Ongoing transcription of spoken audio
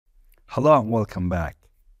Hello and welcome back.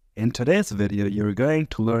 In today's video, you're going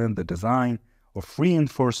to learn the design of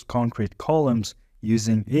reinforced concrete columns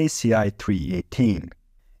using ACI 318.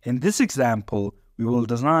 In this example, we will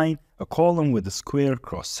design a column with a square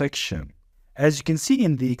cross-section. As you can see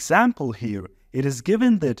in the example here, it is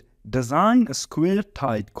given that design a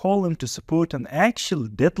square-tied column to support an actual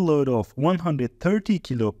dead load of 130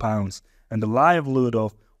 kilopounds and a live load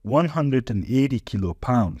of 180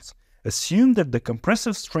 kilopounds. Assume that the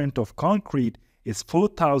compressive strength of concrete is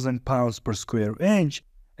 4,000 pounds per square inch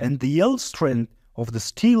and the yield strength of the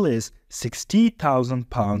steel is 60,000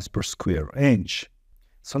 pounds per square inch.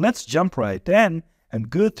 So let's jump right in and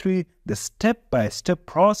go through the step-by-step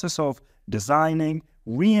process of designing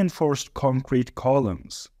reinforced concrete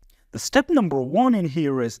columns. The step number one in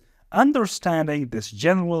here is understanding this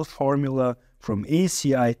general formula from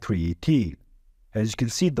ACI 318. As you can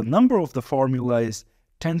see, the number of the formula is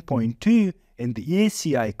 10.2 in the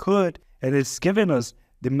ACI code, and it's given us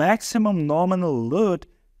the maximum nominal load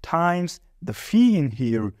times the phi in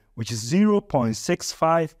here, which is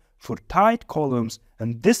 0.65 for tight columns,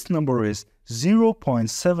 and this number is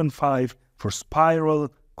 0.75 for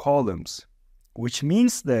spiral columns, which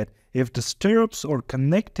means that if the stirrups are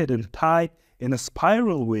connected and tied in a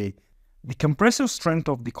spiral way, the compressive strength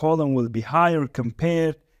of the column will be higher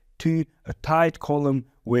compared to a tight column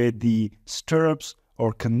where the stirrups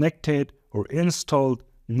are connected or installed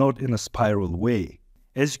not in a spiral way.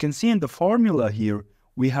 As you can see in the formula here,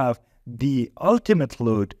 we have the ultimate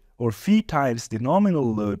load or phi times the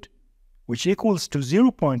nominal load, which equals to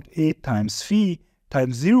 0.8 times phi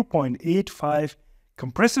times 0.85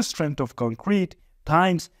 compressive strength of concrete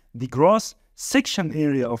times the gross section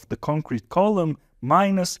area of the concrete column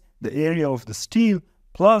minus the area of the steel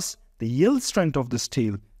plus the yield strength of the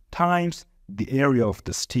steel times the area of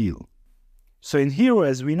the steel. So in here,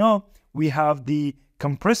 as we know, we have the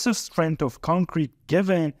compressive strength of concrete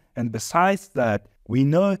given, and besides that, we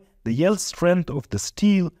know the yield strength of the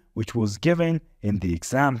steel, which was given in the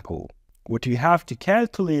example. What we have to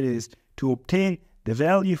calculate is to obtain the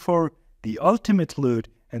value for the ultimate load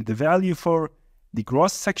and the value for the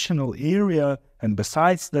cross-sectional area, and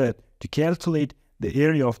besides that, to calculate the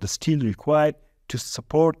area of the steel required to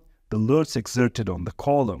support the loads exerted on the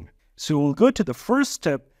column. So we'll go to the first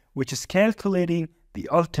step, which is calculating the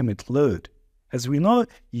ultimate load. As we know,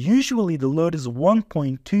 usually the load is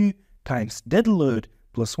 1.2 times dead load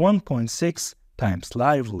plus 1.6 times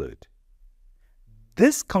live load.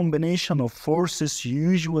 This combination of forces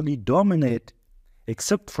usually dominate,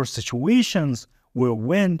 except for situations where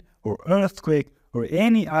wind or earthquake or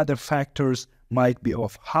any other factors might be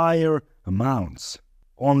of higher amounts.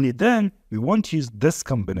 Only then we won't use this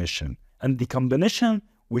combination, and the combination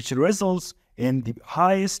which results in the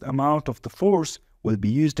highest amount of the force will be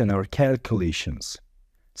used in our calculations.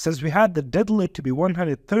 Since we had the dead load to be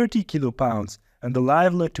 130 kilopounds and the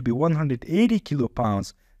live load to be 180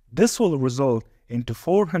 kilopounds, this will result into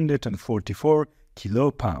 444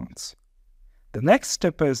 kilopounds. The next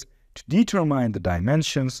step is to determine the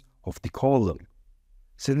dimensions of the column.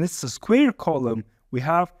 Since it's a square column, we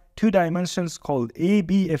have two dimensions called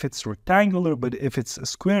AB if it's rectangular, but if it's a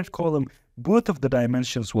squared column, both of the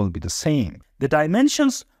dimensions will be the same. The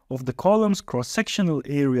dimensions of the column's cross-sectional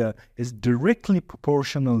area is directly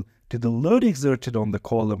proportional to the load exerted on the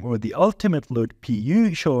column, or the ultimate load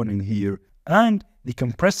Pu shown in here, and the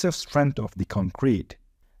compressive strength of the concrete.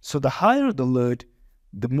 So the higher the load,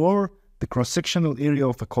 the more the cross-sectional area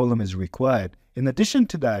of a column is required. In addition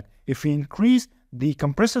to that, if we increase the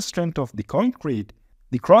compressive strength of the concrete,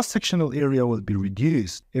 the cross-sectional area will be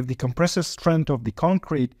reduced. If the compressive strength of the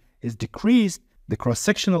concrete is decreased, the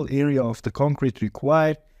cross-sectional area of the concrete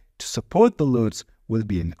required to support the loads will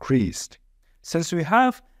be increased. Since we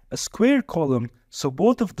have a square column, so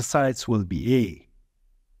both of the sides will be A.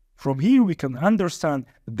 From here we can understand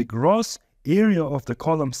that the gross area of the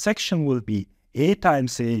column section will be A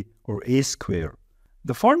times A, or A square.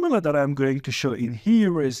 The formula that I'm going to show in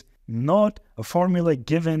here is not a formula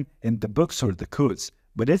given in the books or the codes,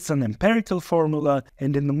 but it's an empirical formula,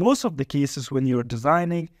 and in most of the cases when you're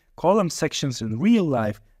designing column sections in real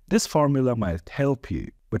life, this formula might help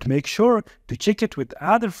you. But make sure to check it with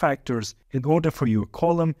other factors in order for your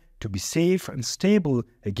column to be safe and stable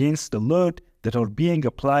against the load that are being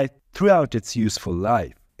applied throughout its useful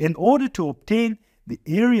life. In order to obtain the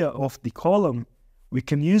area of the column, we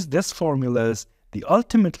can use this formula as the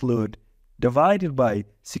ultimate load divided by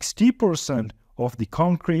 60% of the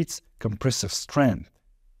concrete's compressive strength.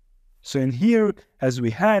 So in here, as we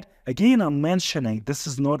had, again I'm mentioning this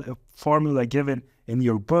is not a formula given in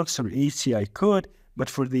your books or ACI code, But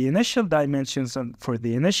for the initial dimensions and for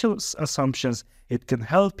the initial assumptions, it can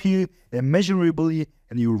help you immeasurably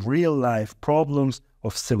in your real-life problems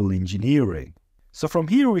of civil engineering. So from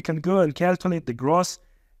here, we can go and calculate the gross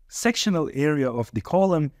sectional area of the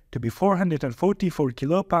column to be 444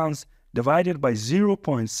 kilopounds divided by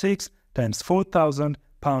 0.6 times 4,000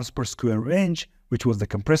 pounds per square inch, which was the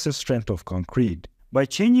compressive strength of concrete. By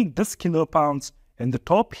changing this kilopounds in the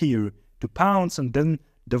top here to pounds and then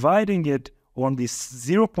dividing it on the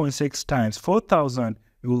 0.6 times 4,000,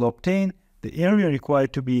 we will obtain the area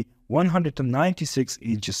required to be 196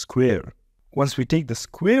 inches square. Once we take the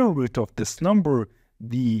square root of this number,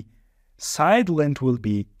 the side length will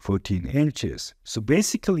be 14 inches. So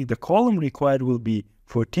basically, the column required will be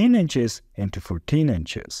 14 inches into 14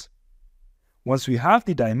 inches. Once we have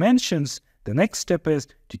the dimensions, the next step is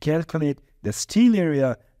to calculate the steel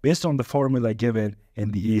area based on the formula given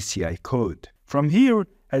in the ACI code. From here,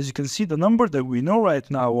 as you can see, the number that we know right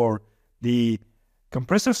now are the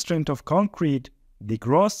compressive strength of concrete, the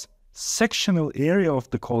gross sectional area of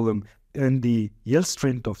the column, and the yield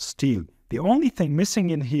strength of steel. The only thing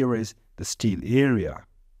missing in here is the steel area.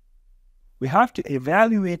 We have to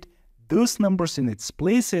evaluate those numbers in its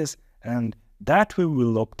places, and that way we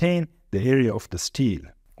will obtain the area of the steel.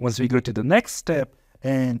 Once we go to the next step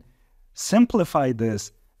and simplify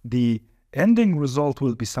this, the ending result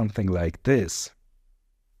will be something like this.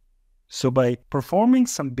 So by performing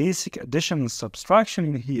some basic addition and subtraction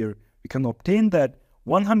in here, we can obtain that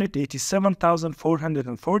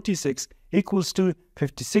 187,446 equals to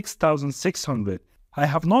 56,600. I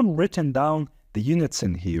have not written down the units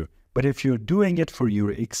in here, but if you're doing it for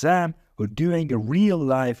your exam or doing a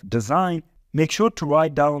real-life design, make sure to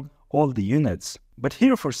write down all the units. But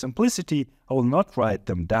here, for simplicity, I will not write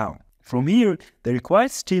them down. From here, the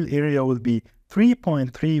required steel area will be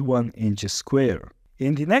 3.31 inches square.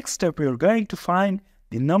 In the next step, we are going to find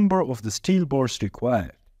the number of the steel bars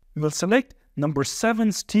required. We will select number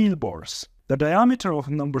 7 steel bars. The diameter of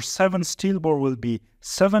number 7 steel bar will be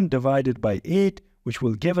 7 divided by 8, which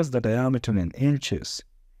will give us the diameter in inches.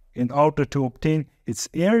 In order to obtain its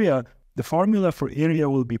area, the formula for area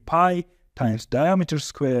will be pi times diameter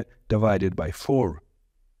square divided by 4.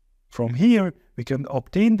 From here, we can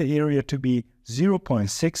obtain the area to be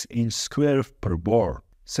 0.6 inch square per bar.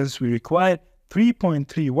 Since we require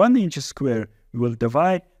 3.31 inches square, we will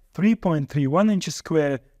divide 3.31 inches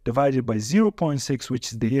square divided by 0.6,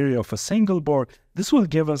 which is the area of a single bar. This will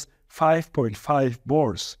give us 5.5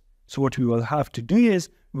 bars. So what we will have to do is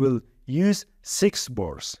we'll use 6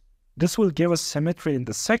 bars. This will give us symmetry in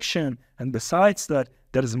the section, and besides that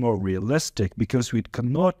is more realistic because we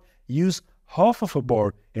cannot use half of a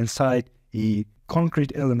bar inside a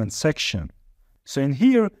concrete element section. So in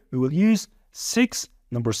here, we will use 6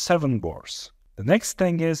 number 7 bars. The next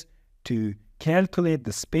thing is to calculate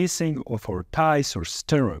the spacing of our ties or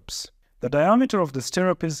stirrups. The diameter of the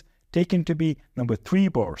stirrup is taken to be number 3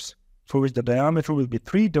 bars, for which the diameter will be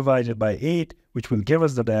 3 divided by 8, which will give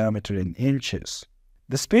us the diameter in inches.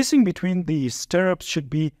 The spacing between the stirrups should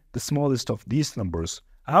be the smallest of these numbers,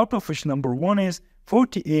 out of which number 1 is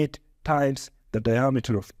 48 times the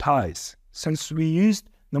diameter of ties. Since we used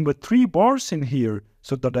number 3 bars in here,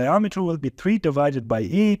 so the diameter will be 3 divided by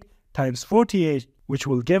 8 times 48, which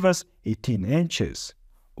will give us 18 inches,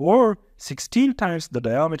 or 16 times the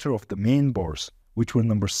diameter of the main bars, which were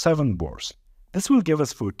number 7 bars. This will give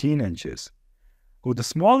us 14 inches. For the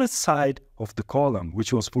smallest side of the column,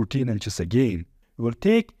 which was 14 inches again, we will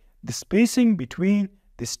take the spacing between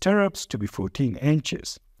the stirrups to be 14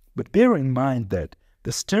 inches. But bear in mind that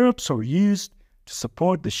the stirrups are used to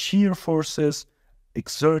support the shear forces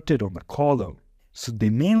exerted on the column. So they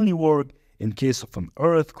mainly work in case of an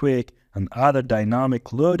earthquake and other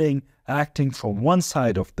dynamic loading acting from one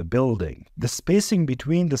side of the building. The spacing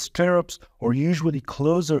between the stirrups are usually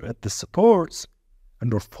closer at the supports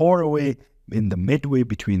and are far away in the midway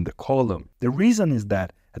between the column. The reason is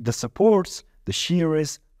that at the supports, the shear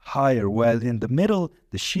is higher, while in the middle,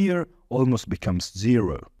 the shear almost becomes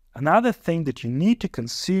 0. Another thing that you need to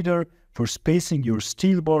consider for spacing your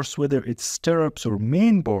steel bars, whether it's stirrups or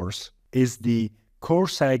main bars, is the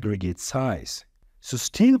coarse aggregate size. So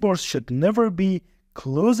steel bars should never be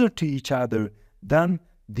closer to each other than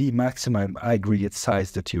the maximum aggregate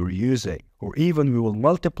size that you're using. Or even we will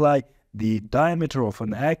multiply the diameter of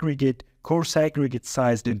an aggregate, coarse aggregate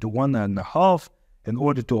size into 1.5 in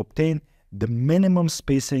order to obtain the minimum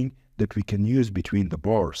spacing that we can use between the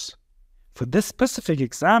bars. For this specific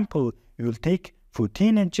example, we will take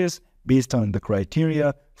 14 inches based on the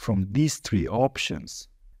criteria from these 3 options.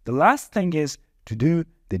 The last thing is to do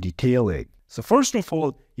the detailing. So first of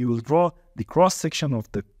all, you will draw the cross-section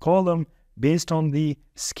of the column based on the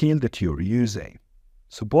scale that you're using.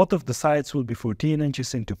 So both of the sides will be 14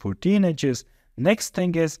 inches into 14 inches. Next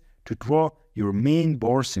thing is to draw your main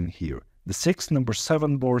bores in here, the 6 number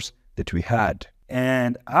 7 bores that we had.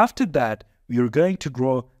 And after that, we are going to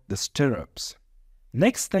draw the stirrups.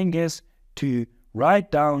 Next thing is to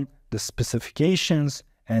write down the specifications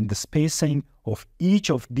and the spacing of each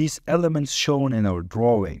of these elements shown in our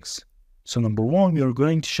drawings. So number 1, we are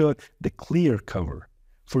going to show the clear cover.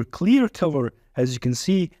 For clear cover, as you can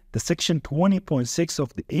see, the section 20.6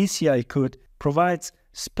 of the ACI code provides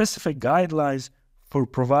specific guidelines for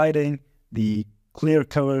providing the clear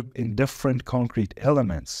cover in different concrete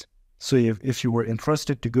elements. So if you were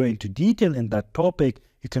interested to go into detail in that topic,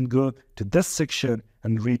 you can go to this section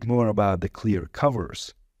and read more about the clear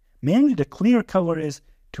covers. Mainly the clear cover is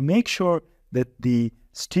to make sure that the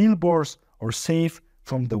steel bores are safe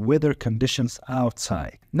from the weather conditions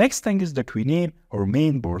outside. Next thing is that we name our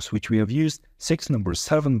main bores, which we have used 6 number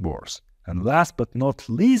 7 bores. And last but not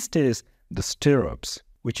least is the stirrups,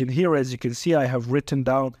 which in here, as you can see, I have written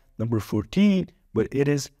down number 14, but it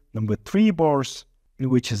is number 3 bores,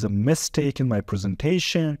 which is a mistake in my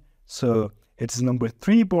presentation. So it's number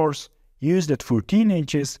 3 bores used at 14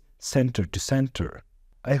 inches center to center.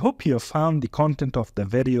 I hope you have found the content of the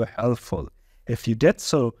video helpful. If you did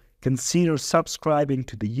so, consider subscribing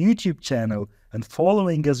to the YouTube channel and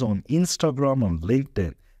following us on Instagram and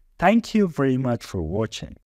LinkedIn. Thank you very much for watching.